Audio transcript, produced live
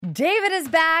David is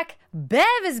back. Bev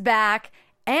is back.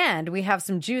 And we have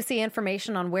some juicy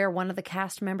information on where one of the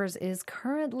cast members is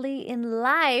currently in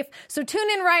life. So tune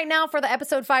in right now for the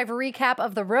episode 5 recap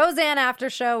of the Roseanne After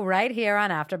Show right here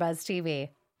on AfterBuzz TV.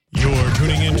 You're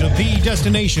tuning into the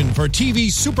destination for TV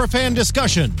superfan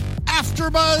discussion,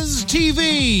 AfterBuzz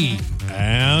TV.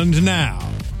 And now,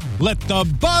 let the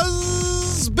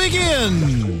buzz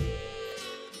begin.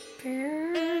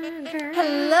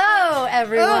 Hello,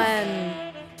 everyone.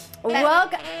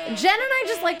 Welcome. Jen and I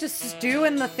just like to stew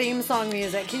in the theme song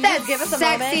music. Can you just give us a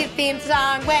sexy moment? theme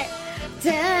song. Wait.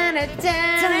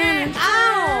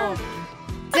 Oh.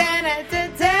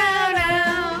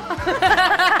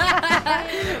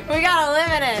 We gotta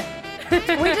live in it.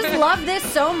 We just love this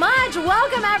so much.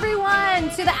 Welcome, everyone,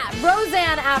 to the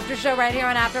Roseanne After Show right here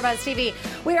on AfterBuzz TV.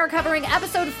 We are covering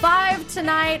episode 5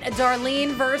 tonight, Darlene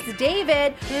versus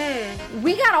David.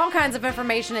 We got all kinds of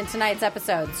information in tonight's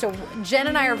episode, so Jen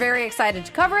and I are very excited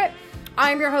to cover it.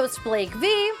 I'm your host, Blake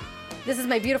V. This is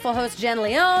my beautiful host, Jen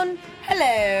Leone.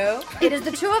 Hello. It is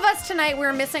the two of us tonight.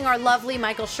 We're missing our lovely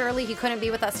Michael Shirley. He couldn't be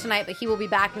with us tonight, but he will be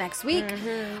back next week.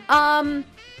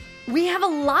 We have a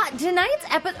lot. Tonight's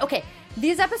episode... Okay,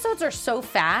 these episodes are so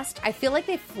fast. I feel like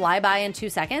they fly by in 2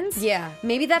 seconds. Yeah.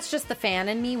 Maybe that's just the fan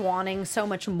in me wanting so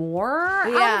much more out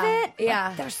of it. Yeah.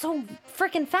 But they're so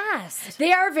freaking fast.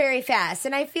 They are very fast.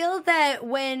 And I feel that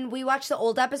when we watch the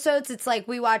old episodes, it's like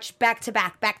we watch back to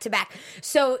back, back to back.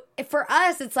 So for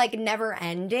us, it's like never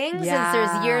ending since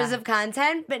there's years of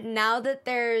content. But now that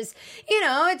there's,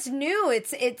 it's new.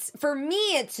 It's for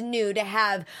me, it's new to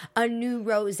have a new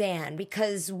Roseanne,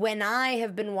 because when I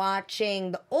have been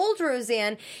watching the old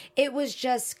Roseanne, it was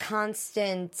just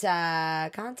constant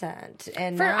content.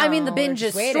 And the binge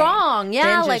is strong.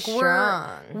 Yeah,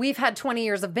 we've had 20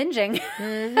 years of binging.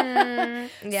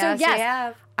 Mm-hmm. Yes, we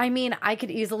have. I mean, I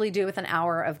could easily do with an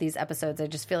hour of these episodes. I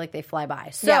just feel like they fly by.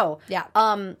 So,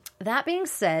 that being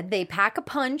said, they pack a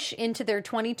punch into their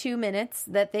 22 minutes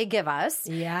that they give us.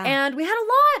 Yeah. And we had a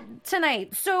lot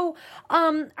tonight. So,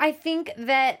 I think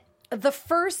that the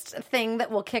first thing that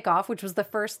will kick off, which was the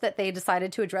first that they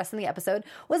decided to address in the episode,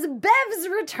 was Bev's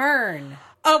return.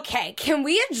 Okay, can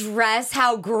we address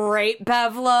how great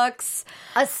Bev looks?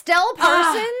 Estelle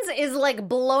Parsons is like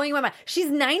blowing my mind. She's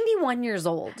 91 years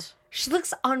old. She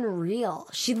looks unreal.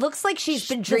 She looks like she's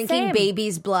been the drinking same.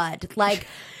 baby's blood. Like,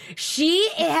 she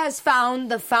has found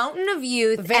the fountain of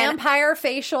youth. Vampire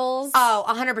facials.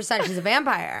 100% she's a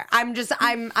vampire. I'm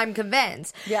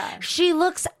convinced. Yeah. She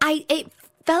looks, it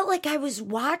felt like I was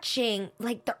watching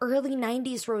like the early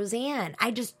 90s Roseanne.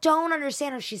 I just don't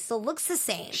understand how she still looks the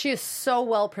same. She is so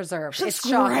well preserved. She It's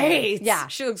looks shocking. great. Yeah.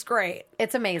 She looks great.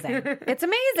 It's amazing. It's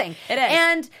amazing. It is.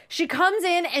 And she comes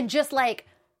in and just like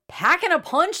packing a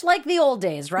punch like the old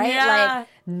days, right? Yeah. Like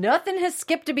nothing has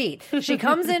skipped a beat. She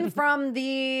comes in from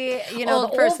the,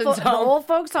 Old the person's the home. old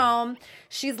folks' home.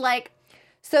 She's like,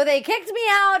 so they kicked me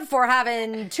out for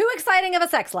having too exciting of a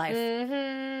sex life.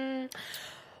 Mm-hmm.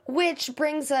 Which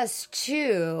brings us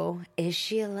to, is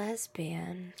she a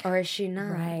lesbian or is she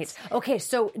not? Right. Okay,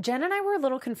 so Jen and I were a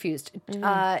little confused.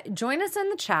 Join us in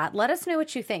the chat. Let us know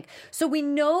what you think. So we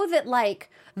know that, like,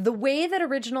 the way that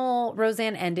original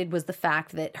Roseanne ended was the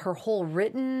fact that her whole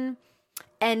written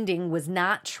ending was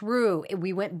not true.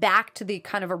 We went back to the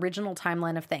kind of original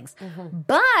timeline of things.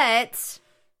 But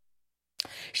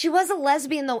she was a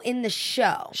lesbian, though, in the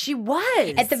show. she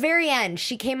was. At the very end,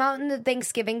 she came out in the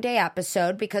Thanksgiving Day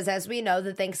episode because, as we know,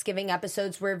 the Thanksgiving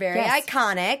episodes were very Yes.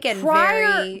 iconic and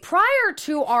prior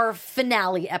to our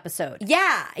finale episode.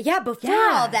 before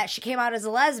all that, she came out as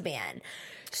a lesbian.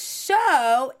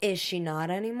 So, is she not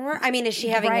anymore? I mean, is she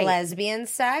having Right. lesbian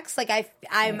sex? Like,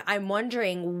 I'm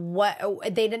wondering what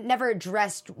they never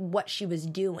addressed what she was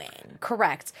doing.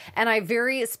 Correct. And I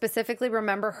very specifically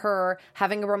remember her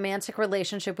having a romantic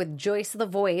relationship with Joyce the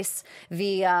Voice,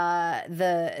 the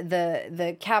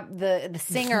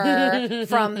singer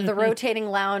from the rotating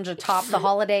lounge atop the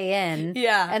Holiday Inn.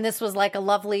 Yeah. And this was like a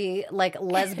lovely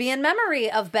lesbian memory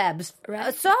of Beb's.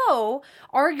 Right. So,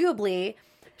 arguably,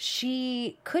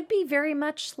 she could be very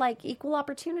much like equal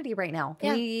opportunity right now.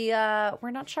 Yeah.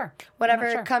 We're not sure. Whatever We're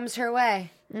not sure. comes her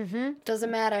way, doesn't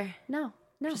matter. No.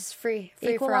 Just free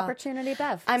Equal for all. opportunity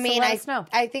Bev. I So mean, let us know.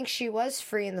 I think she was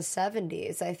free in the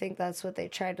 70s. I think that's what they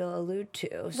tried to allude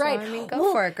to. So, Right. I mean,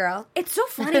 go for it, girl. It's so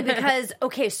funny because,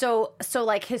 okay, so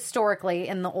like historically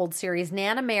in the old series,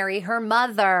 Nana Mary, her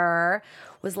mother,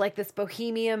 was like this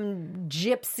bohemian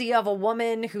gypsy of a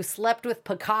woman who slept with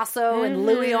Picasso and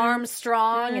Louis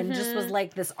Armstrong and just was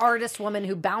like this artist woman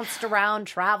who bounced around,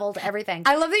 traveled, everything.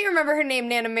 I love that you remember her name,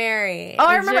 Nana Mary. Oh,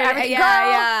 I remember everything.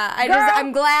 Yeah. Girl.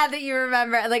 I'm glad that you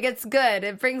remember. Like, it's good.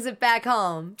 It brings it back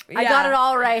home. I got it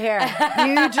all right here.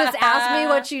 You just asked me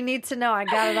what you need to know. I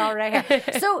got it all right here.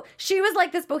 So she was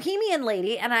like this bohemian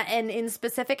lady, and in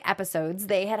specific episodes,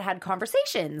 they had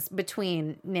conversations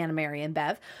between Nana Mary and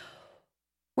Bev,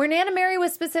 where Nana Mary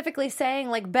was specifically saying,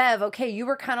 like, Bev, okay, you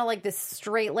were kind of like this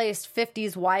straight-laced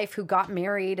 50s wife who got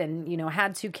married and, you know,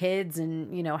 had 2 kids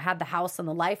and, you know, had the house and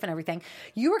the life and everything.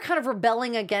 You were kind of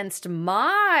rebelling against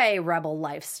my rebel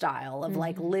lifestyle of,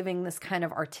 like, living this kind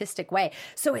of artistic way.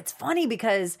 So it's funny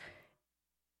because,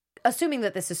 assuming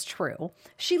that this is true,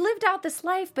 she lived out this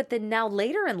life, but then now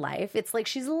later in life, it's like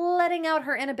she's letting out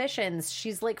her inhibitions.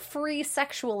 She's like free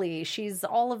sexually. She's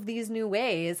all of these new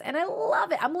ways. And I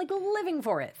love it. I'm like living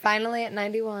for it. Finally at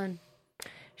 91.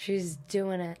 She's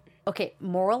doing it. Okay,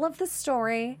 moral of the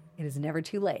story, it is never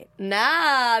too late.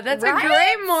 Nah, that's Right? a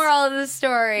great moral of the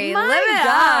story. My Live it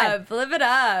God. up. Live it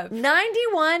up.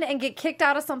 91 and get kicked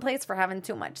out of some place for having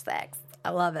too much sex. I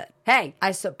love it. Hey.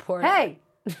 I support it. Hey.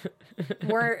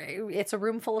 It's a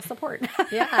room full of support.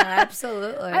 Yeah,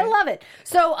 absolutely. I love it.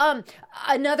 So,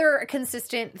 another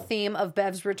consistent theme of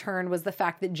Bev's return was the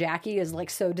fact that Jackie is like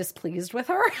so displeased with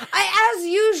her. As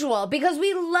usual, because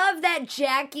we love that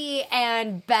Jackie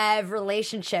and Bev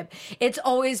relationship. It's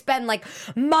always been like,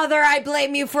 Mother, I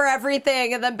blame you for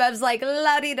everything. And then Bev's like,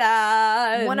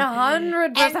 la-di-da.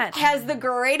 100%. And has the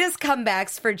greatest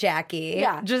comebacks for Jackie.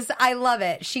 Yeah. Just, I love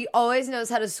it. She always knows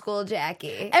how to school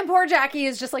Jackie. And poor Jackie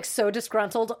is just like so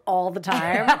disgruntled all the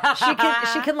time.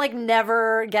 She can like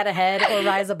never get ahead or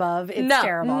rise above. It's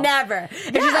terrible. Never.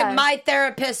 And she's like, my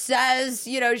therapist says,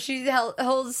 you know, she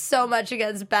holds so much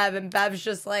against Bev, and Bev's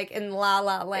just like in la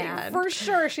la land. For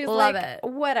sure. She's Love like, it.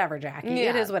 whatever, Jackie.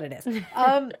 Yeah. It is what it is.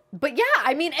 But yeah,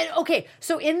 I mean, okay.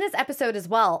 So in this episode as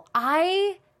well,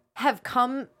 I have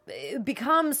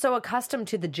become so accustomed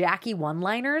to the Jackie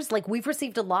one-liners. Like, we've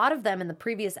received a lot of them in the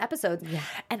previous episodes,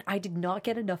 and I did not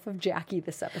get enough of Jackie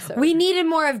this episode. We needed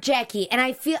more of Jackie, and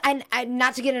I feel, and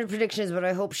not to get into predictions, but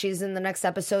I hope she's in the next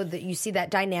episode, that you see that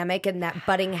dynamic and that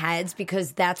butting heads,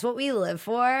 because that's what we live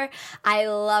for. I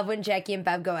love when Jackie and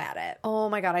Bev go at it. Oh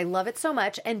my God, I love it so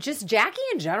much. And just Jackie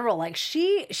in general, like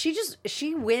she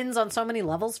wins on so many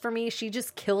levels for me. She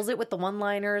just kills it with the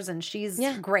one-liners, and she's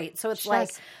great. So it's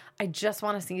like, I just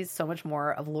want to see so much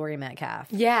more of Laurie Metcalf.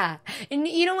 Yeah. And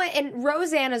you know what? And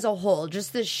Roseanne as a whole,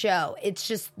 just the show, it's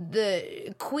just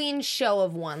the queen show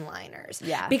of one-liners.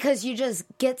 Yeah. Because you just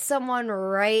get someone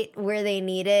right where they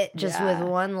need it, just with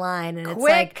one line. And Quick, it's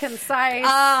like, concise.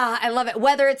 I love it.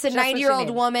 Whether it's a Just what you 90-year-old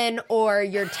need. woman or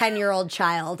your 10-year-old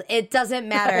child, it doesn't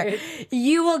matter.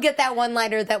 You will get that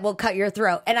one-liner that will cut your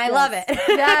throat. And I love it.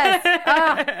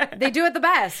 Yes. They do it the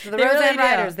best. The Roseanne really do.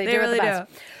 writers, they do really it the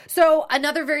best. So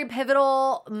another very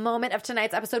pivotal moment of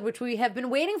tonight's episode, which we have been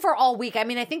waiting for all week, I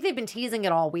mean, I think they've been teasing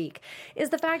it all week, is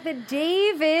the fact that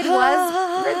David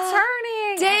was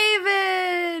returning.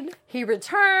 David! He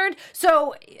returned.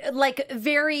 So, like,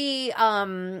 very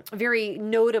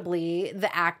notably,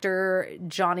 the actor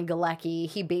Johnny Galecki,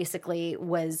 he basically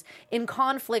was in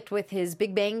conflict with his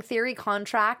Big Bang Theory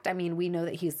contract. I mean, we know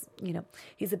that he's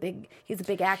a big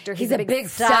actor. He's a big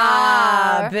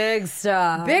star. Big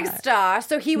star. Big star.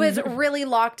 So he was really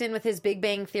locked in with his Big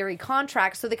Bang Theory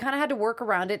contract. So they kind of had to work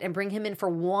around it and bring him in for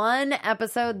one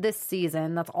episode this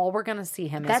season. That's all we're going to see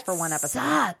him is for one episode.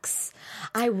 Sucks.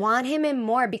 I want him in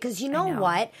more, because you know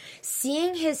what?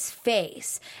 Seeing his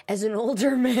face as an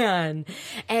older man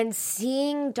and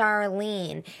seeing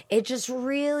Darlene, it just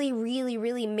really, really,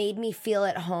 really made me feel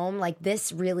at home. Like,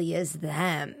 this really is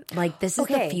them. Like, this is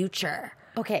the future.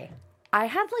 Okay. I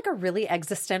had like a really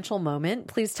existential moment.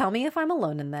 Please tell me if I'm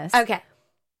alone in this. Okay.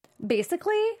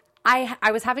 Basically,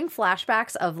 I was having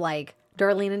flashbacks of like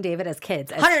Darlene and David as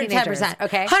kids, as teenagers. 110%.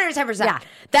 Okay? 110%. Yeah.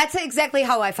 That's exactly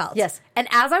how I felt. Yes. And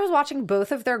as I was watching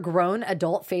both of their grown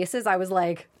adult faces, I was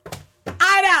like,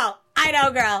 I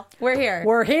know, girl. We're here.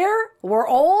 we're here. We're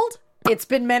old. It's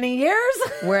been many years.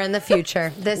 We're in the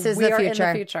future. This is We the are future. in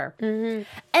the future. Mm-hmm.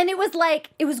 And it was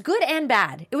like, it was good and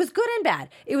bad. It was good and bad.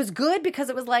 It was good because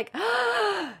it was like,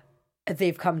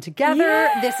 they've come together.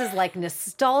 Yeah. This is like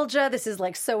nostalgia. This is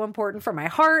like so important for my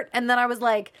heart. And then I was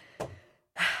like,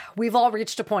 we've all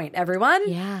reached a point, everyone.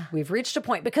 Yeah. We've reached a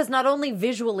point, because not only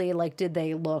visually, like, did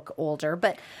they look older,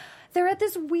 but they're at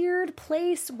this weird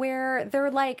place where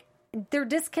they're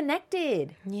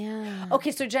disconnected. Yeah.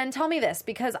 Okay, so Jen, tell me this,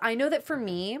 because I know that for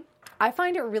me, I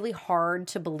find it really hard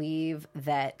to believe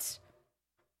that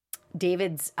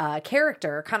David's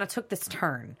character kind of took this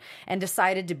turn and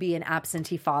decided to be an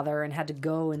absentee father and had to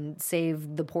go and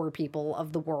save the poor people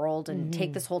of the world and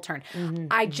take this whole turn.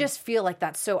 I just feel like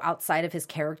that's so outside of his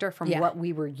character from what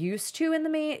we were used to in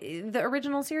the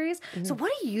original series. So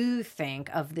what do you think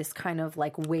of this kind of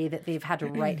like way that they've had to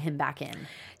write him back in?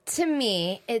 To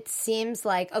me, it seems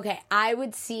like, okay, I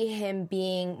would see him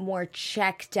being more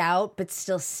checked out, but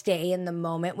still stay in the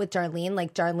moment with Darlene.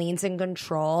 Like, Darlene's in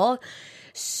control.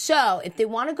 So, if they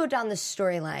want to go down the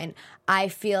storyline, I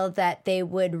feel that they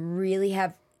would really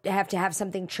have to have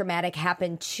something traumatic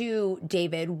happen to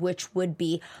David, which would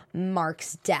be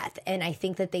Mark's death. And I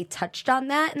think that they touched on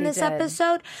that in this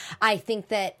episode. I think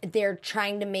that they're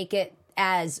trying to make it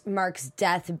as Mark's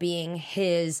death being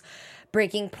his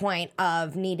breaking point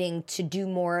of needing to do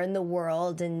more in the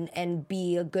world and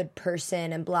be a good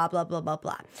person and blah, blah, blah, blah,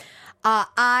 blah.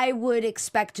 I would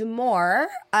expect more,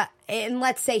 and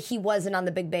let's say he wasn't on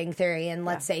the Big Bang Theory, and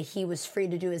let's say he was free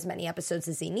to do as many episodes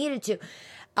as he needed to,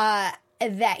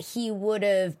 that he would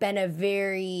have been a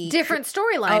very different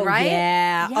storyline, right?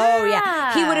 Yeah. Oh,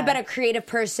 yeah. He would have been a creative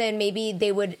person. Maybe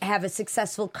they would have a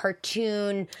successful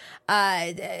cartoon,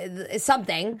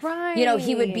 something. Right. You know,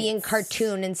 he would be in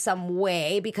cartoon in some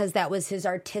way because that was his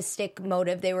artistic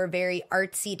motive. They were very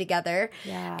artsy together.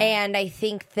 Yeah. And I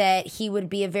think that he would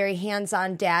be a very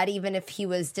hands-on dad, even if he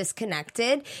was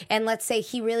disconnected. And let's say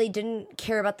he really didn't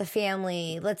care about the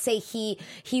family. Let's say he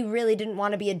really didn't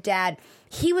want to be a dad.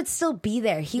 He would still be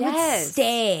there. He would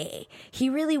stay. He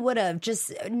really would have,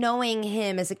 just knowing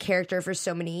him as a character for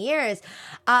so many years.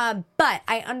 But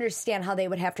I understand how they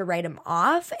would have to write him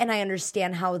off, and I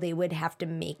understand how they would have to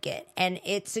make it. And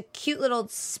it's a cute little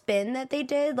spin that they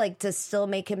did, like to still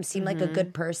make him seem like a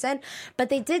good person. But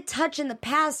they did touch in the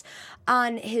past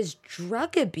on his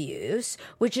drug abuse,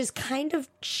 which is kind of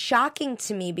shocking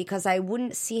to me because I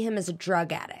wouldn't see him as a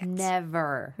drug addict.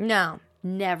 Never. No.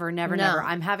 Never.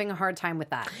 I'm having a hard time with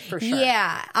that, for sure.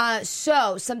 Yeah.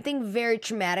 So something very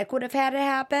traumatic would have had to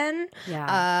happen.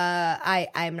 Yeah.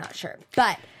 I'm not sure,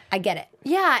 but I get it.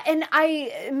 Yeah,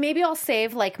 and maybe I'll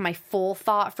save like my full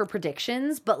thought for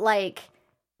predictions, but like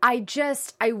I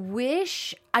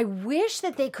wish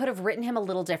that they could have written him a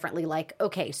little differently. Like,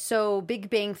 okay, so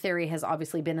Big Bang Theory has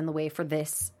obviously been in the way for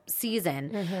this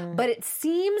season, but it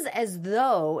seems as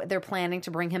though they're planning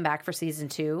to bring him back for season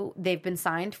 2. They've been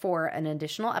signed for an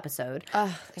additional episode.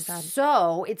 Oh, thank God.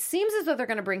 So it seems as though they're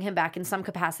going to bring him back in some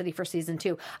capacity for season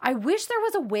 2. I wish there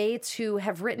was a way to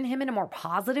have written him in a more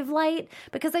positive light,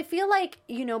 because I feel like,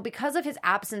 you know, because of his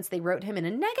absence, they wrote him in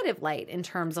a negative light in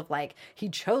terms of like, he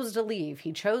chose to leave,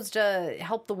 he chose to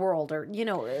help the world, or, you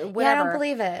know, whatever. Yeah, I don't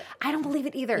believe it. I don't believe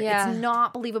it either. Yeah. It's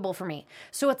not believable for me.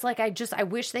 So it's like, I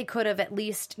wish they could have at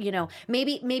least, you know,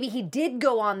 maybe he did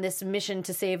go on this mission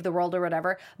to save the world or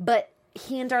whatever, but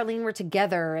he and Darlene were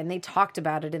together and they talked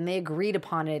about it and they agreed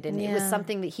upon it, and it was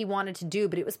something that he wanted to do,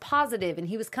 but it was positive and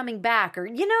he was coming back, or,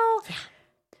 you know,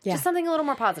 just something a little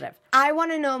more positive. I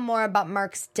want to know more about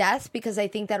Mark's death because I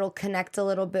think that'll connect a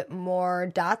little bit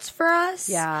more dots for us.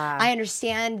 Yeah. I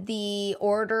understand the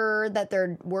order that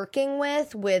they're working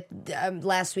with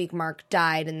last week Mark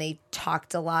died, and they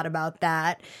talked a lot about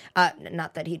that.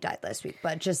 Not that he died last week,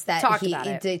 but just that they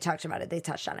talked about it. They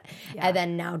touched on it. Yeah. And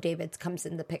then now David comes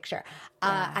in the picture.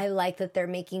 I like that they're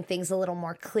making things a little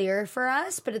more clear for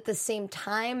us, but at the same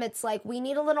time, it's like we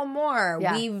need a little more.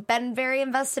 Yeah. We've been very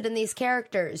invested in these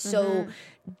characters. So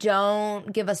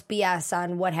don't give us BS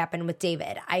on what happened with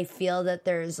David. I feel that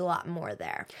there's a lot more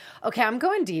there. Okay, I'm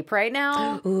going deep right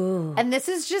now. Ooh. And this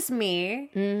is just me.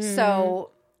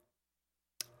 So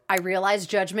I realize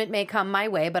judgment may come my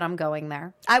way, but I'm going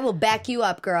there. I will back you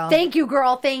up, girl. Thank you,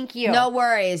 girl. Thank you. No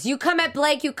worries. You come at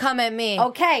Blake, you come at me.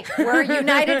 Okay, we're a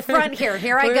united front here.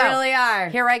 Here I go. We really are.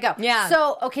 Here I go. Yeah.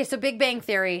 So Big Bang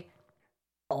Theory.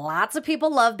 Lots of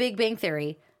people love Big Bang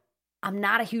Theory. I'm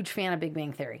not a huge fan of Big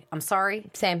Bang Theory. I'm sorry.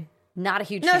 Same. Not a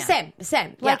huge fan. No,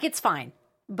 same. Like, it's fine,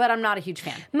 but I'm not a huge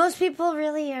fan. Most people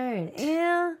really aren't.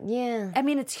 Yeah. I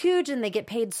mean, it's huge and they get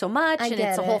paid so much and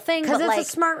it's a whole thing. Because it's like, a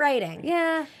smart writing.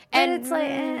 Yeah. And it's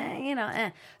like, you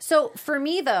know. So for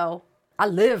me, though, I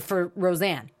live for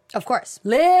Roseanne. Of course.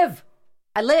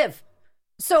 I live.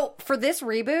 So for this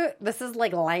reboot, this is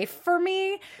like life for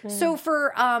me. So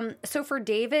for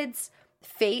David's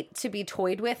fate to be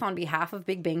toyed with on behalf of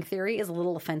Big Bang Theory is a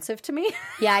little offensive to me.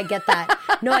 Yeah, I get that.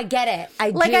 No, I get it. I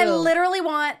literally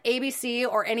want ABC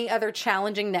or any other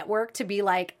challenging network to be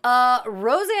like,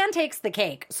 Roseanne takes the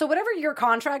cake. So whatever your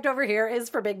contract over here is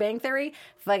for Big Bang Theory,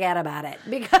 forget about it.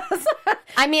 Because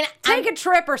I mean, take a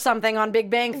trip or something on Big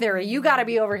Bang Theory. You got to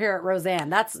be over here at Roseanne.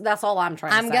 That's all I'm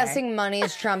trying to say. I'm guessing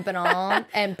money's trumping all,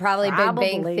 and probably Big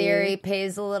Bang Theory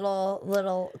pays a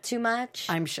little too much.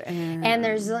 I'm sure. And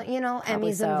there's,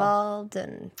 Emmys so. involved,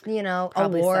 and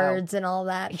Probably awards so. and all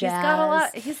that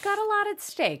jazz. He's got a lot at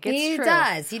stake. It's true.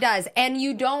 He does. And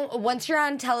you don't, once you're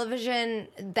on television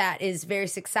that is very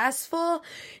successful,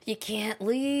 you can't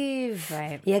leave.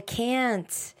 Right. You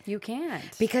can't. You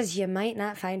can't. Because you might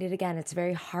not find it again. It's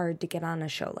very hard to get on a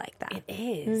show like that. It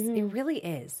is. It really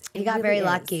is. He got very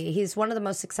lucky. He's one of the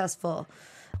most successful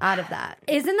out of that.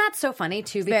 Isn't that so funny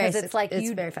too? Because it's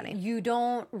very funny. You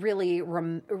don't really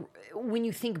when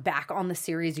you think back on the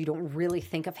series, you don't really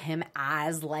think of him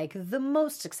as like the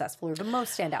most successful or the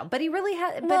most standout. But he really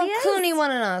has. Well, Clooney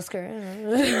won an Oscar.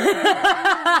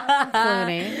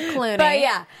 Clooney. But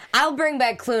yeah, I'll bring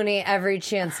back Clooney every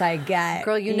chance I get.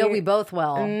 Girl, you know we both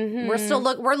will. Mm-hmm.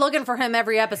 We're looking for him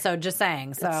every episode. Just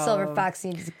saying. So Silver Fox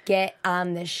needs to get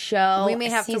on the show. We may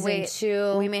have to wait.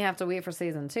 Two. We may have to wait for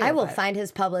season 2. I will find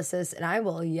his publicist and I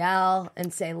will yell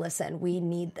and say, "Listen, we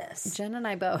need this." Jen and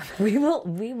I both. We will.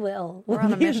 We're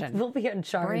on a mission. We'll be in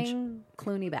charge. Bring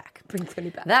Clooney back.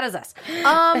 That is us.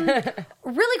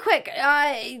 Really quick,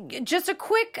 just a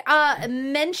quick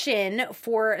mention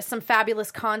for some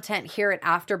fabulous content here at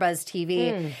AfterBuzz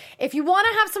TV. If you want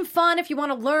to have some fun, if you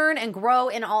want to learn and grow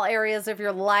in all areas of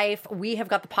your life, we have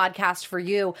got the podcast for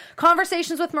you.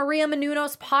 Conversations with Maria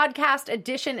Menounos Podcast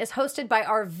Edition is hosted by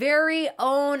our very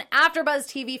own AfterBuzz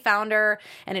TV founder,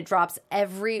 and it drops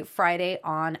every Friday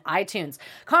on iTunes.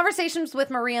 Conversations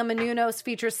with Maria Menounos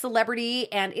features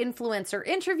celebrity and influencer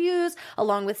interviews,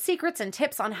 along with secrets and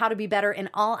tips on how to be better in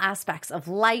all aspects of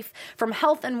life, from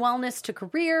health and wellness to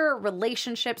career,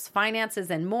 relationships, finances,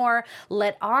 and more.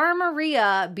 Let our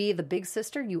Maria be the big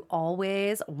sister you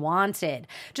always wanted.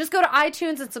 Just go to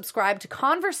iTunes and subscribe to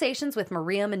Conversations with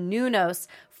Maria Menounos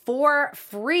for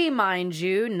free, mind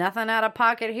you. Nothing out of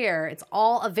pocket here. It's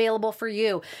all available for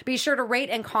you. Be sure to rate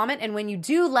and comment, and when you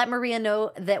do, let Maria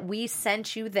know that we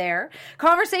sent you there.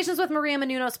 Conversations with Maria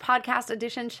Menounos Podcast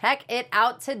Edition. Check it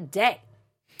out today.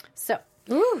 So,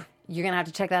 you're going to have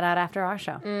to check that out after our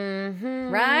show.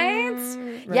 Mm-hmm. Right?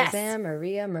 Roseanne, yes.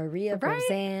 Maria, right?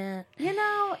 Roseanne.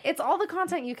 It's all the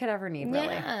content you could ever need,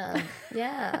 really.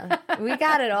 Yeah. We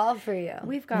got it all for you.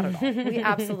 We've got it all. We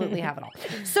absolutely have it all.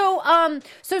 So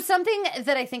something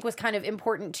that I think was kind of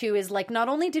important too is like, not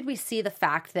only did we see the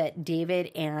fact that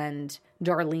David and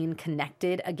Darlene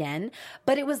connected again,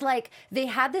 but it was like they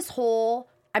had this whole,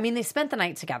 they spent the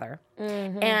night together.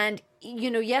 Mm-hmm. And,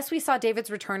 yes, we saw David's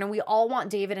return and we all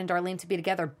want David and Darlene to be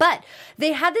together, but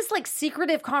they had this like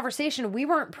secretive conversation. We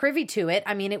weren't privy to it.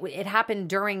 It happened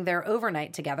during their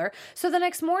overnight together. So the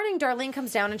next morning, Darlene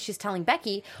comes down and she's telling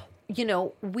Becky,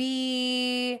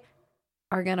 we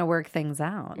are going to work things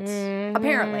out. Mm-hmm.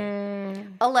 Apparently.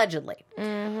 Allegedly.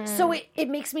 Mm-hmm. So it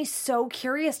makes me so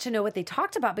curious to know what they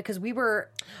talked about because we were...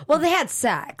 Well, they had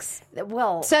sex.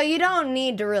 Well... So you don't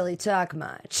need to really talk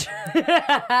much.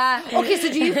 Okay,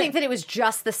 so do you think that it was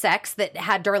just the sex that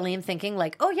had Darlene thinking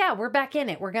like, oh yeah, we're back in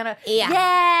it. We're going to...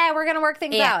 Yeah, we're going to work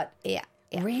things out. Yeah.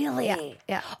 Really?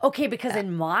 Yeah. Okay, because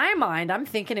in my mind, I'm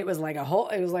thinking it was like a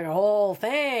whole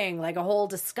thing, like a whole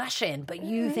discussion. But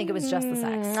you think it was just the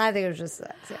sex? I think it was just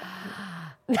sex. Yeah.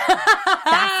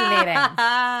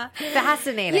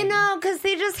 Fascinating. Because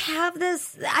they just have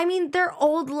this. They're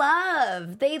old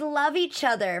love. They love each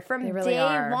other from really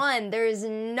day one. There's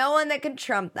no one that can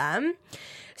trump them.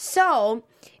 So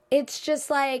it's just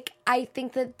like, I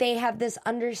think that they have this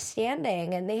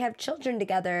understanding and they have children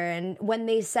together. And when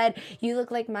they said, you look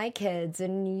like my kids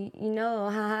and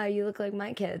you look like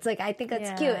my kids. Like, I think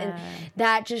that's cute. And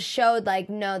that just showed like,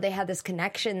 no, they had this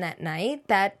connection that night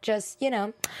that just,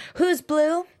 who's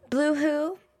Blue? Blue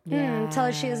who? Yeah. Tell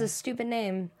her she has a stupid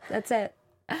name. That's it.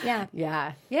 Yeah.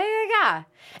 Yeah.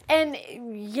 And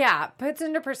puts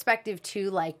into perspective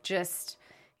too, like just,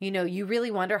 you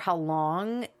really wonder how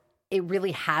long it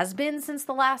really has been since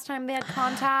the last time they had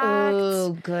contact.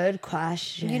 Oh, good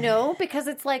question. Because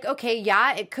it's like, okay,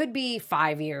 it could be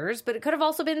 5 years, but it could have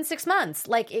also been 6 months.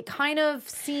 Like, it kind of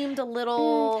seemed a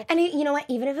little... And you know what?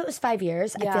 Even if it was 5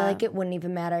 years, I feel like it wouldn't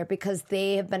even matter because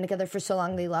they have been together for so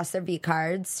long, they lost their V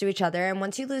cards to each other. And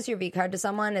once you lose your V card to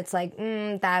someone, it's like,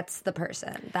 that's the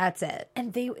person. That's it.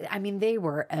 And they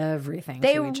were everything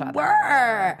to each other. They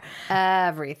were.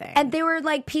 Everything. And they were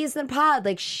like peas in a pod.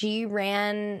 Like, she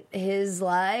ran his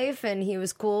life and he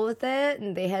was cool with it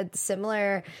and they had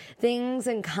similar things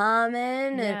in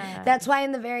common. And that's why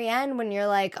in the very end, when you're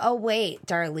like, oh, wait,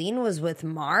 Darlene was with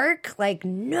Mark? Like,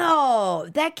 no,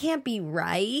 that can't be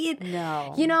right.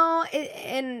 No. You know,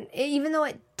 even though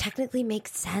it technically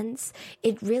makes sense,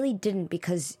 it really didn't,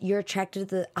 because you're attracted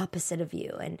to the opposite of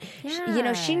you. And, you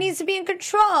know, she needs to be in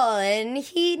control and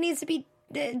he needs to be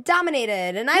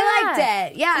dominated, and I liked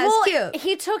it. Yeah, well, it's cute.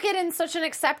 He took it in such an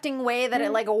accepting way that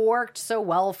it like worked so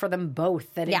well for them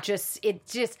both that it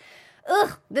just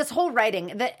this whole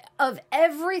writing that of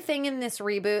everything in this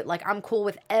reboot, like I'm cool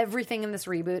with everything in this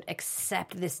reboot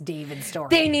except this David story.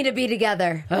 They need to be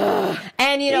together.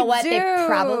 And you know what? do. They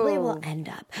probably will end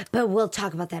up. But we'll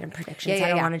talk about that in predictions. I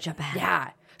don't want to jump ahead.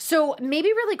 Yeah. So maybe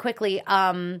really quickly,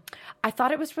 I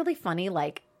thought it was really funny,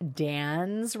 like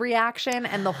Dan's reaction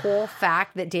and the whole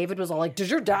fact that David was all like, does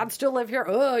your dad still live here?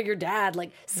 Oh, your dad,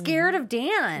 like scared of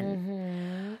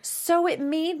Dan. So it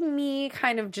made me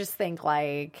kind of just think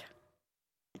like,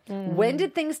 when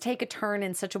did things take a turn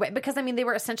in such a way? Because I mean, they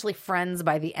were essentially friends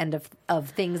by the end of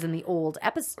things in the old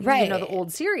episode, right? You know, the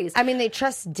old series. I mean, they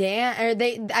trust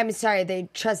they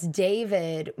trust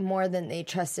David more than they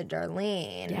trusted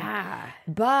Darlene. Yeah,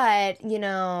 but you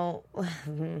know,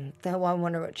 I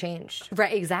wonder what changed.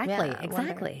 Right? Exactly. Yeah,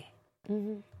 Exactly.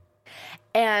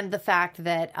 And the fact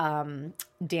that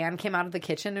Dan came out of the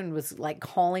kitchen and was like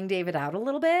calling David out a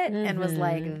little bit and was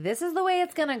like, this is the way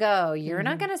it's going to go. You're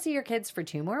not going to see your kids for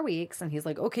 2 more weeks. And he's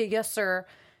like, okay, yes, sir.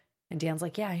 And Dan's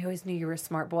like, yeah, I always knew you were a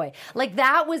smart boy. Like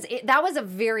that was a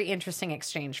very interesting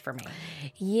exchange for me.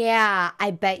 Yeah,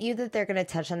 I bet you that they're going to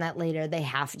touch on that later. They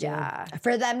have to. Yeah.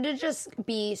 For them to just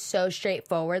be so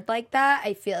straightforward like that,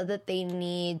 I feel that they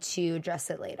need to address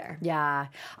it later. Yeah,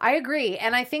 I agree.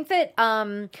 And I think that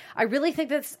I really think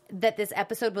that this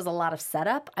episode was a lot of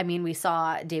setup. I mean, we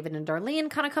saw David and Darlene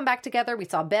kind of come back together. We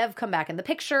saw Bev come back in the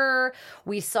picture.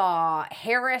 We saw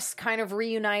Harris kind of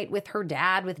reunite with her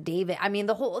dad, with David. I mean,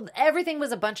 everything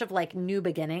was a bunch of like new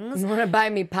beginnings. You want to buy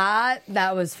me pot?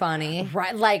 That was funny.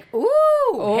 Right. Like,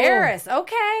 ooh, Harris.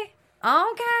 Okay.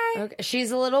 She's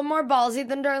a little more ballsy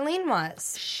than Darlene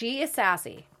was. She is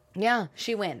sassy. Yeah.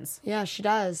 She wins. Yeah, she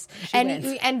does.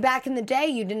 wins. And back in the day,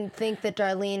 you didn't think that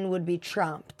Darlene would be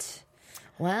trumped.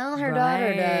 Well, her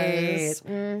daughter does.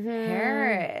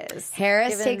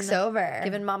 Harris takes over.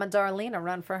 Giving Mama Darlene a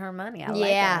run for her money. I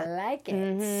like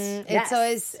it.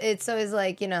 Yes. It's always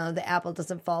like, you know, the apple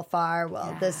doesn't fall far.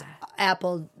 Well, this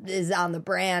apple is on the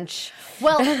branch.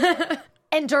 Well,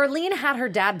 and Darlene had her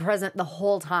dad present the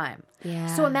whole time. Yeah.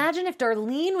 So imagine if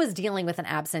Darlene was dealing with an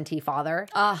absentee father.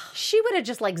 She would have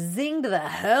just like zinged the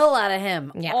hell out of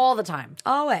him all the time.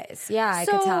 Always. Yeah, I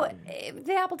could tell.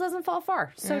 The apple doesn't fall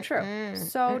far. So true.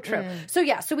 So true. So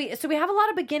yeah, so we have a lot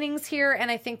of beginnings here,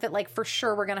 and I think that like for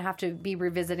sure we're gonna have to be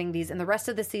revisiting these in the rest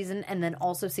of the season and then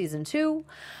also season 2.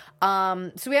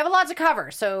 So we have a lot to cover.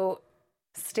 So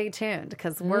stay tuned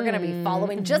because we're gonna be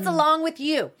following just along with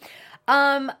you.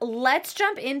 Let's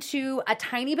jump into a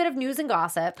tiny bit of news and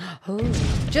gossip.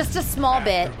 Just a small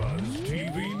bit.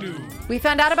 We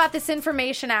found out about this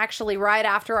information actually right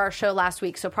after our show last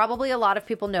week, so probably a lot of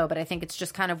people know, but I think it's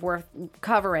just kind of worth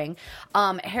covering.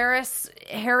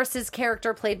 Harris's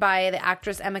character, played by the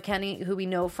actress Emma Kenney, who we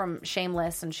know from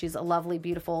Shameless, and she's a lovely,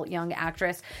 beautiful young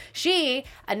actress. She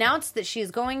announced that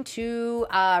she's going to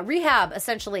rehab,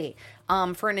 essentially.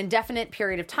 For an indefinite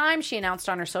period of time. She announced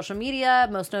on her social media,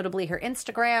 most notably her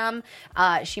Instagram.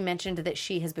 She mentioned that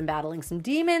she has been battling some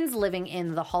demons, living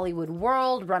in the Hollywood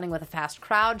world, running with a fast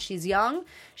crowd. She's young.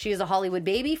 She is a Hollywood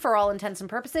baby for all intents and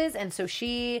purposes. And so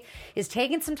she is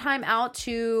taking some time out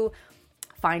to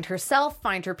find herself,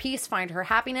 find her peace, find her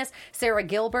happiness. Sarah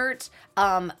Gilbert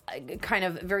kind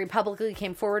of very publicly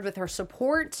came forward with her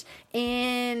support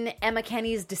in Emma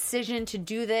Kenney's decision to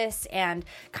do this and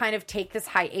kind of take this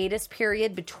hiatus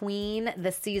period between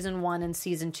the season 1 and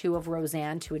season 2 of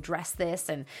Roseanne to address this.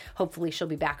 And hopefully she'll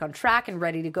be back on track and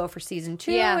ready to go for season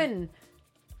 2 and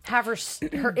have her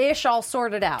ish all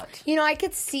sorted out. You know, I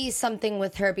could see something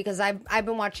with her because I've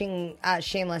been watching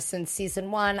Shameless since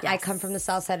season 1. Yes. I come from the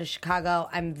south side of Chicago.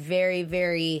 I'm very,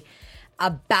 very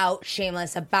about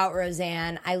Shameless, about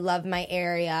Roseanne. I love my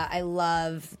area. I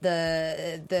love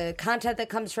the content that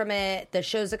comes from it, the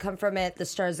shows that come from it, the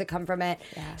stars that come from it.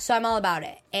 Yeah. So I'm all about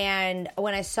it. And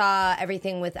when I saw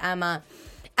everything with Emma,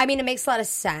 I mean, it makes a lot of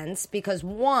sense because,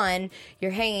 one,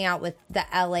 you're hanging out with the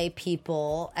LA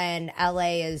people, and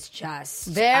LA is just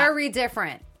very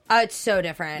different. It's so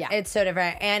different. Yeah. It's so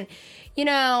different. And, you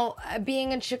know,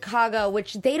 being in Chicago,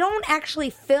 which they don't actually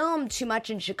film too much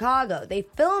in Chicago. They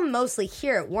film mostly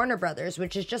here at Warner Brothers,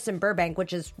 which is just in Burbank,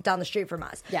 which is down the street from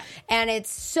us. Yeah. And it's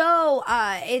so,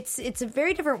 it's a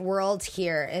very different world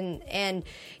here. And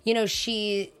you know,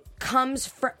 she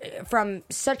comes from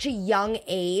such a young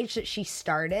age that she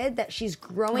started, that she's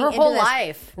growing Her into whole this.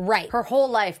 life. Right. Her whole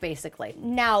life, basically.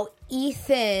 Now,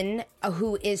 Ethan,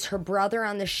 who is her brother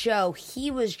on the show,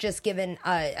 he was just given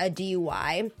a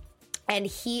DUI. And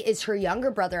he is her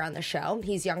younger brother on the show.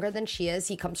 He's younger than she is.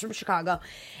 He comes from Chicago.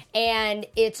 And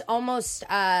it's almost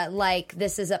like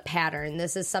this is a pattern.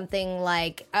 This is something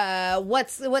like,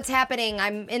 what's happening?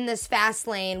 I'm in this fast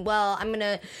lane. Well, I'm going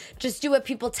to just do what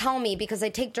people tell me because I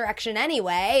take direction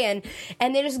anyway.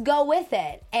 And they just go with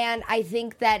it. And I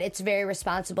think that it's very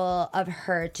responsible of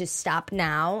her to stop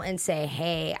now and say,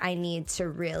 hey, I need to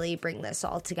really bring this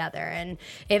all together. And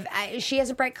she has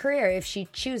a bright career if she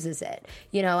chooses it.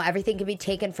 You know, everything can be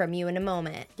taken from you in a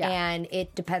moment. Yeah. And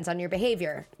it depends on your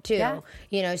behavior too. Yeah.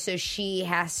 You know, so she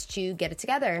has to get it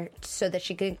together so that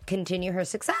she can continue her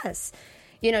success.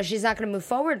 You know, she's not going to move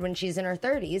forward when she's in her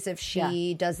 30s if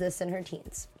she does this in her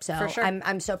teens. So For sure.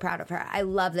 I'm so proud of her. I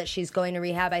love that she's going to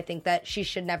rehab. I think that she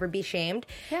should never be shamed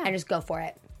and just go for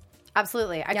it.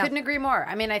 Absolutely. I couldn't agree more.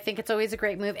 I mean, I think it's always a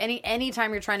great move.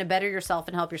 Anytime you're trying to better yourself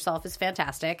and help yourself is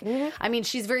fantastic. Mm-hmm. I mean,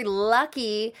 she's very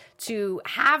lucky to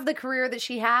have the career that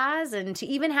she has and to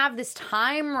even have this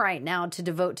time right now to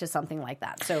devote to something like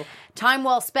that. So time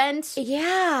well spent.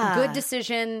 Yeah. Good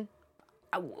decision.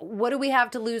 What do we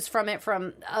have to lose from it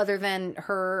from other than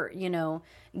her, you know,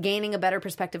 gaining a better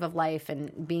perspective of life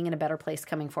and being in a better place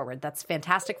coming forward? That's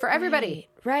fantastic for everybody.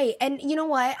 Right. And you know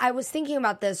what? I was thinking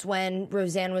about this when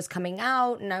Roseanne was coming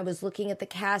out and I was looking at the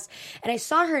cast and I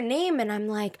saw her name and I'm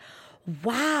like,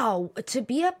 wow, to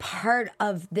be a part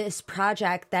of this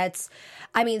project that's,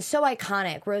 I mean, so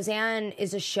iconic. Roseanne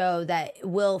is a show that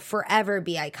will forever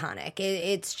be iconic.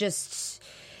 It's just...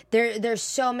 There's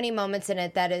so many moments in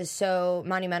it that is so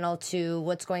monumental to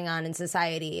what's going on in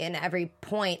society and every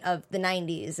point of the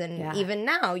 90s and even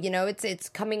now, you know, it's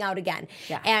coming out again.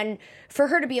 Yeah. And for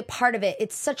her to be a part of it,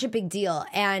 it's such a big deal.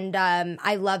 And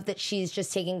I love that she's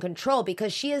just taking control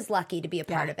because she is lucky to be a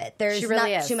part of it. There's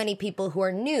really not too many people who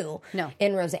are new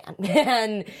in Roseanne.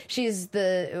 And she's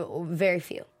the very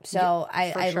few. So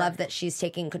I love that she's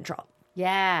taking control.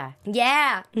 Yeah.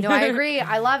 Yeah. No, I agree.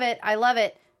 I love it. I love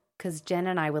it. Because Jen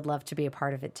and I would love to be a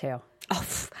part of it too. Oh,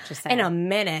 just in a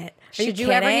minute. Should you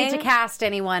ever need to cast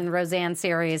anyone, Roseanne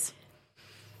series?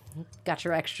 Got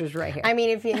your extras right here. I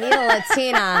mean, if you need a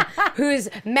Latina who's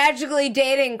magically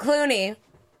dating Clooney,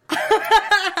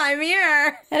 I'm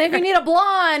here. And if you need a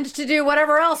blonde to do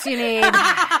whatever else you need,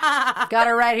 got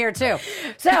her right here too.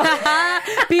 So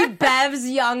be Bev's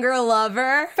younger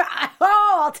lover.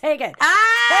 Oh, I'll take it.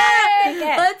 Take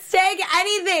it. Let's take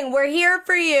anything. We're here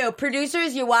for you.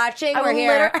 Producers, you watching? We're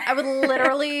here. I would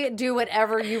literally do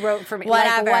whatever you wrote for me.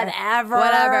 Whatever. Like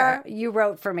whatever you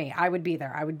wrote for me. I would be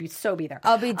there. I would be there.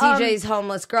 I'll be DJ's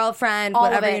homeless girlfriend,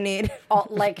 whatever you need.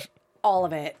 All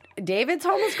of it. David's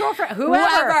homeless girlfriend.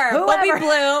 Whoever. We'll be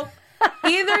blue.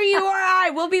 Either you or I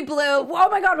will be blue. Oh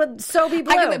my God, would so be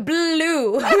blue. I could be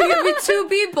blue. We could be two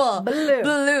people.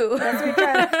 Blue.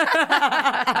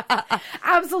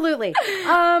 Absolutely.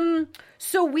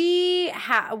 So we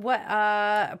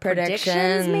have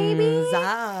predictions maybe?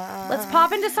 Let's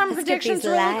pop into some predictions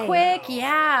really quick.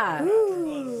 Yeah.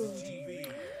 Ooh.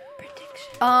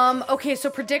 Okay,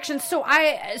 so predictions. So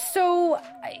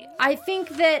I think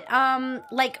that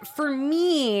like for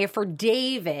me, for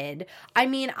David, I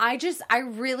mean, I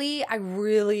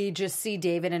really just see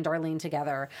David and Darlene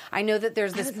together. I know that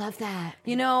there's this. I would love that.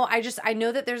 You know, I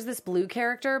know that there's this blue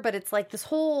character, but it's like this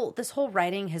whole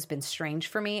writing has been strange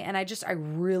for me, and I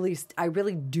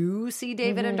really do see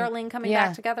David and Darlene coming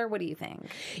back together. What do you think?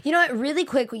 You know what? Really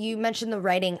quick, you mentioned the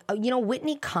writing. You know,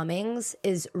 Whitney Cummings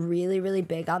is really, really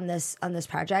big on this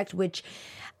project, which,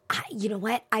 you know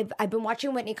what? I've been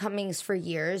watching Whitney Cummings for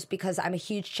years because I'm a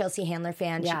huge Chelsea Handler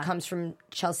fan. Yeah. She comes from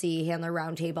Chelsea Handler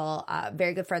Roundtable,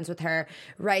 very good friends with her,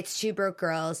 writes Two Broke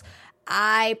Girls.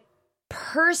 I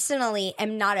personally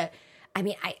am not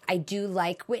I do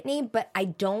like Whitney, but I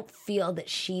don't feel that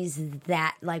she's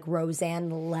that like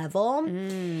Roseanne level.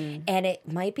 And it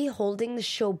might be holding the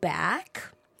show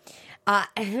back.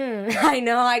 I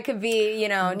know I could be, you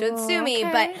know, don't sue me,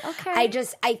 but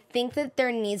I think that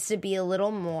there needs to be a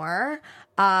little more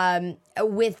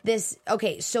with this.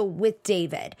 Okay, so with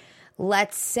David,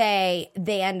 let's say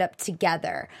they end up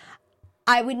together.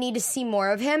 I would need to see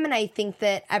more of him, and I think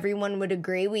that everyone would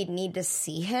agree we'd need to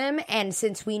see him. And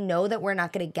since we know that we're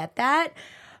not going to get that,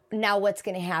 now what's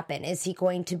going to happen? Is he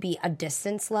going to be a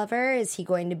distance lover? Is he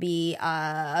going to be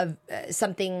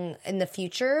something in the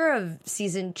future of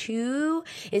season 2?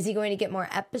 Is he going to get more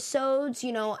episodes?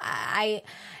 You know,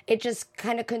 it just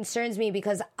kind of concerns me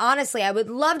because honestly, I would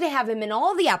love to have him in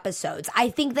all the episodes. I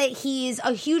think that he's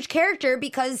a huge character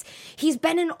because he's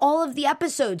been in all of the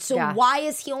episodes. So why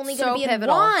is he only going to be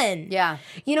pivotal. in one? Yeah.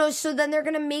 You know, so then they're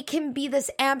going to make him be this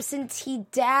absentee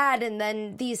dad, and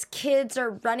then these kids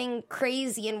are running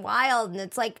crazy and wild, and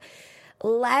it's like,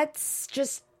 let's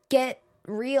just get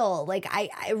real. Like,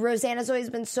 Roseanna's always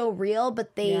been so real,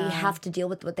 but they have to deal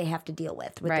with what they have to deal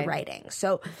with the writing.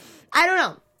 So, I don't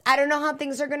know. I don't know how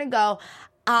things are going to go.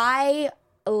 I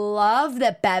love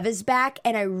that Bev is back,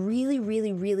 and I really,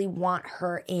 really, really want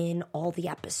her in all the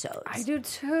episodes. I do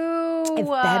too. If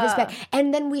Bev is back.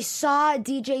 And then we saw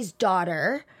DJ's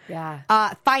daughter.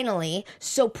 Yeah. Finally.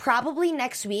 So probably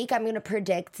next week, I'm going to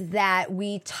predict that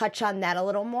we touch on that a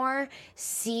little more.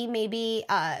 See maybe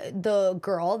the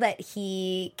girl that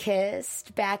he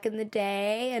kissed back in the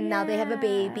day, and now they have a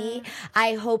baby.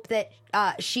 I hope that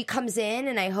she comes in,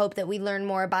 and I hope that we learn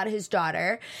more about his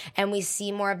daughter, and we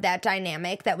see more of that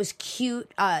dynamic that was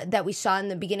cute that we saw in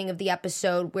the beginning of the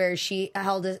episode where she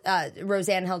held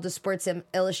Roseanne held a Sports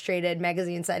Illustrated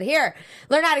magazine and said, "Here,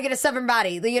 learn how to get a stubborn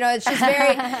body." You know, it's just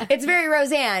very, it's very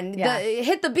Roseanne. Yeah.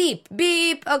 Hit the beep.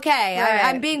 Okay, right.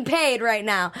 I'm being paid right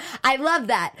now. I love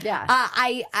that. Yeah.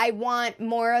 I want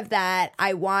more of that.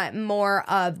 I want more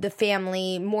of the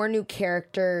family, more new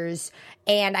characters.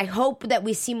 And I hope that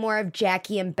we see more of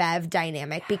Jackie and Bev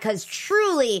dynamic because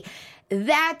truly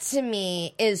that to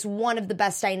me is one of the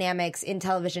best dynamics in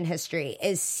television history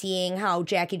is seeing how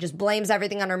Jackie just blames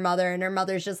everything on her mother and her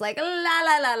mother's just like, la,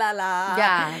 la, la, la, la.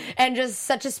 Yeah. And just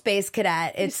such a space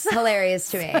cadet. It's hilarious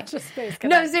to me. Such a space cadet.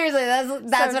 No, seriously, that's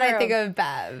So what I true. think of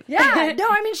Bev. Yeah, no,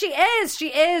 I mean, she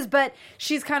is, but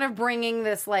she's kind of bringing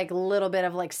this, like, little bit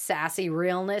of, like, sassy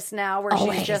realness now where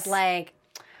Always. she's just, like,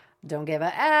 don't give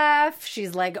a F.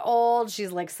 She's, like, old.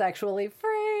 She's, like, sexually free.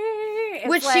 It's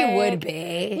Which she would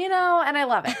be. You know, and I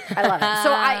love it. I love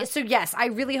it. So yes, I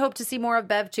really hope to see more of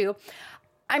Bev, too.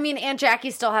 I mean, Aunt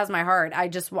Jackie still has my heart.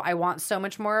 I want so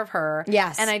much more of her.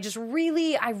 Yes. And I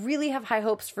really have high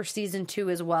hopes for season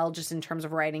 2 as well, just in terms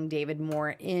of writing David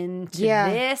more into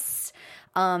this.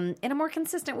 In a more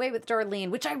consistent way with Darlene,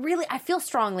 which I feel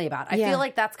strongly about. I feel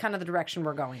like that's kind of the direction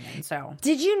we're going in. So,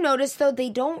 did you notice though they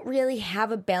don't really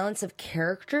have a balance of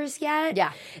characters yet?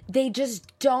 Yeah, they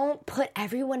just don't put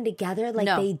everyone together like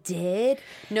they did.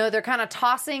 No, they're kind of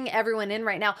tossing everyone in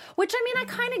right now, which I mean I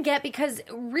kind of get because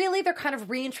really they're kind of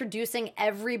reintroducing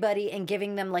everybody and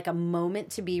giving them like a moment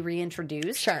to be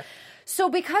reintroduced. Sure. So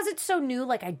because it's so new,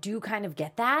 like I do kind of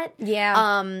get that.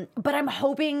 Yeah. But I'm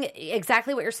hoping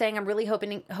exactly what you're saying. I'm really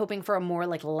hoping for a more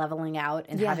like leveling out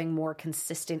and having more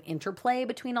consistent interplay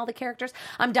between all the characters.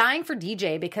 I'm dying for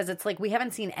DJ because it's like we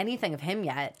haven't seen anything of him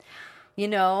yet. You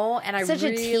know, and I Such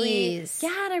really, a tease.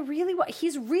 Yeah, and I really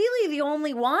he's really the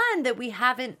only one that we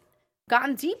haven't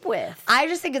gotten deep with. I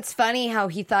just think it's funny how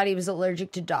he thought he was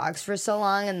allergic to dogs for so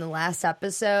long in the last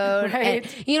episode. Right.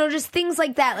 And, you know, just things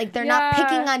like that. Like, they're not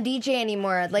picking on DJ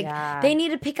anymore. Like, they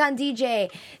need to pick on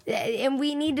DJ. And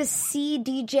we need to see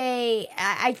DJ.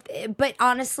 But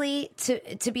honestly,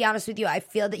 to be honest with you, I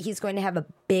feel that he's going to have a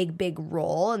big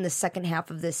role in the second half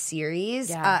of this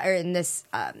series. Or in this,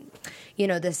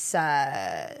 this...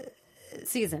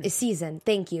 season.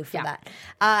 Thank you for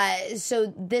that.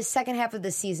 So this second half of the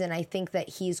season, I think that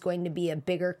he's going to be a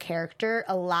bigger character,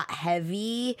 a lot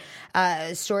heavy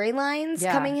storylines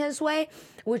coming his way,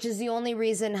 which is the only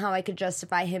reason how I could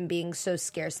justify him being so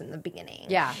scarce in the beginning.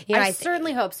 Yeah, you know, I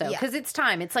certainly hope so because Yeah. it's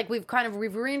time. It's like we've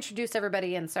reintroduced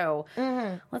everybody, and so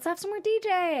let's have some more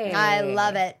DJ. I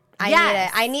love it.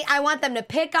 I need it. I want them to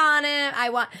pick on him. I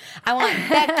want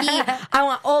Becky. I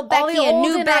want old Becky the and old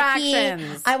new Becky.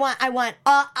 interactions. I want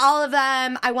all of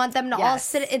them. I want them to all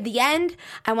sit at the end.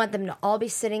 I want them to all be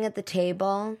sitting at the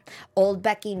table. Old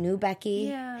Becky, new Becky.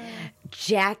 Yeah.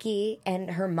 Jackie and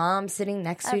her mom sitting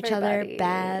next to each other. Everybody.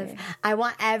 Bev. I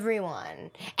want everyone.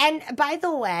 And by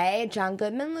the way, John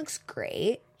Goodman looks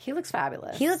great. He looks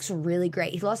fabulous. He looks really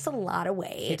great. He lost a lot of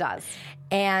weight. He does.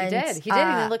 And He did.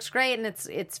 And he looks great, and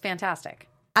it's fantastic.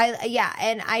 I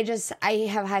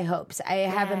have high hopes. I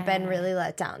haven't been really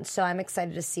let down, so I'm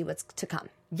excited to see what's to come.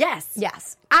 Yes,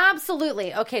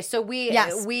 absolutely. Okay, so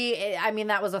I mean,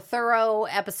 that was a thorough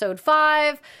episode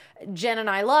 5. Jen and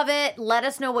I love it. Let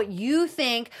us know what you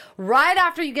think. Right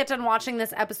after you get done watching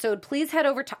this episode, please head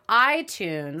over to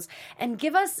iTunes and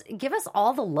give us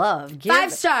all the love.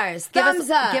 5 stars. Thumbs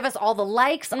up. Give us all the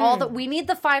likes. We need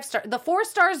the 5 stars. The 4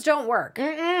 stars don't work.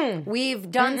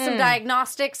 We've done some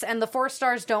diagnostics and the 4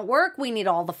 stars don't work. We need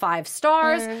all the 5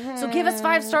 stars. So give us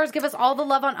 5 stars. Give us all the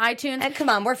love on iTunes. And come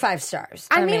on, we're 5 stars.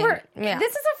 I mean,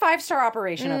 this is a 5-star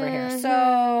operation over here.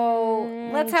 So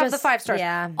let's have the 5 stars.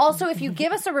 Yeah. Also, if you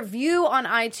give us a review on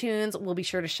iTunes, we'll be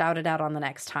sure to shout it out on the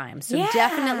next time. So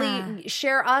definitely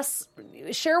share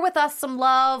with us some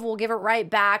love. We'll give it right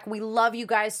back. We love you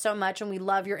guys so much, and we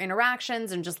love your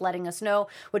interactions and just letting us know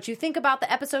what you think about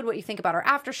the episode, what you think about our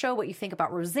after show, what you think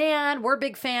about Roseanne. We're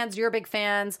big fans. You're big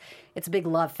fans. It's a big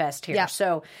love fest here. Yeah.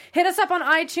 So hit us up on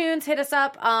iTunes. Hit us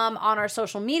up on our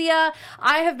social media.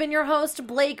 I have been your host,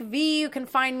 Blake V. You can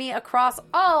find me across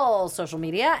all social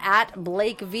media at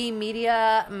Blake V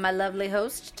Media, my lovely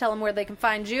host. Tell them where they can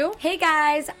find you. Hey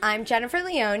guys, I'm Jennifer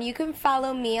Leone. You can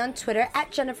follow me on Twitter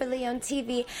at Jennifer Leone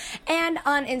TV and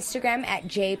on Instagram at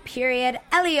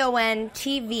J.Leon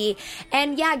TV.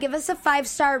 And yeah, give us a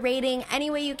 5-star rating any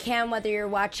way you can, whether you're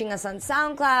watching us on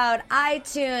SoundCloud,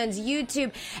 iTunes,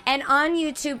 YouTube. And on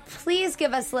YouTube, please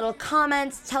give us little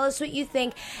comments. Tell us what you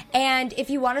think. And if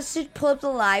you want us to pull up the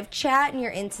live chat and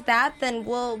you're into that, then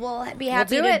we'll be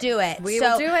happy to do it. We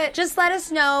will do it. Just let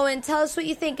us know and tell us what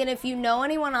you think. And if you know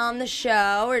anyone on the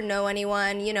show or know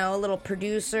anyone, a little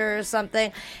producer or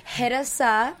something, hit us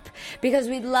up because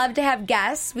we'd love to have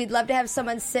guests. We'd love to have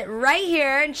someone sit right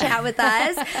here and chat with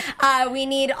us. We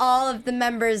need all of the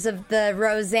members of the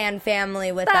Roseanne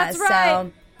family with us. That's right.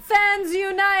 So Fans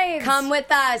unite! come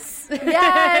with us.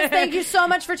 Yes, thank you so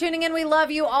much for tuning in. We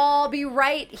love you all. Be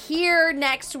right here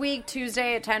next week,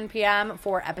 Tuesday at 10 p.m.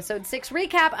 for episode 6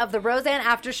 recap of the Roseanne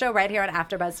After Show right here on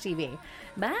AfterBuzz TV.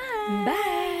 Bye.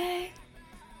 Bye.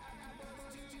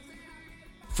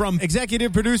 From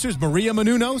executive producers Maria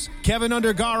Menounos, Kevin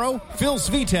Undergaro, Phil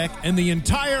Svitek, and the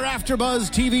entire AfterBuzz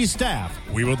TV staff,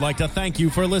 we would like to thank you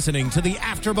for listening to the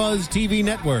AfterBuzz TV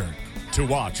network. To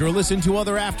watch or listen to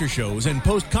other after shows and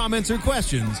post comments or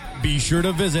questions, be sure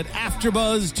to visit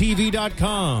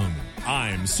AfterBuzzTV.com.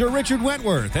 I'm Sir Richard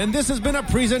Wentworth, and this has been a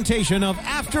presentation of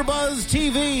AfterBuzz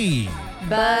TV.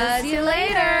 Buzz you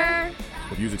later.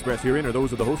 The views expressed herein are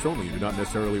those of the hosts only and do not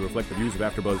necessarily reflect the views of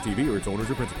AfterBuzz TV or its owners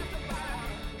or principals.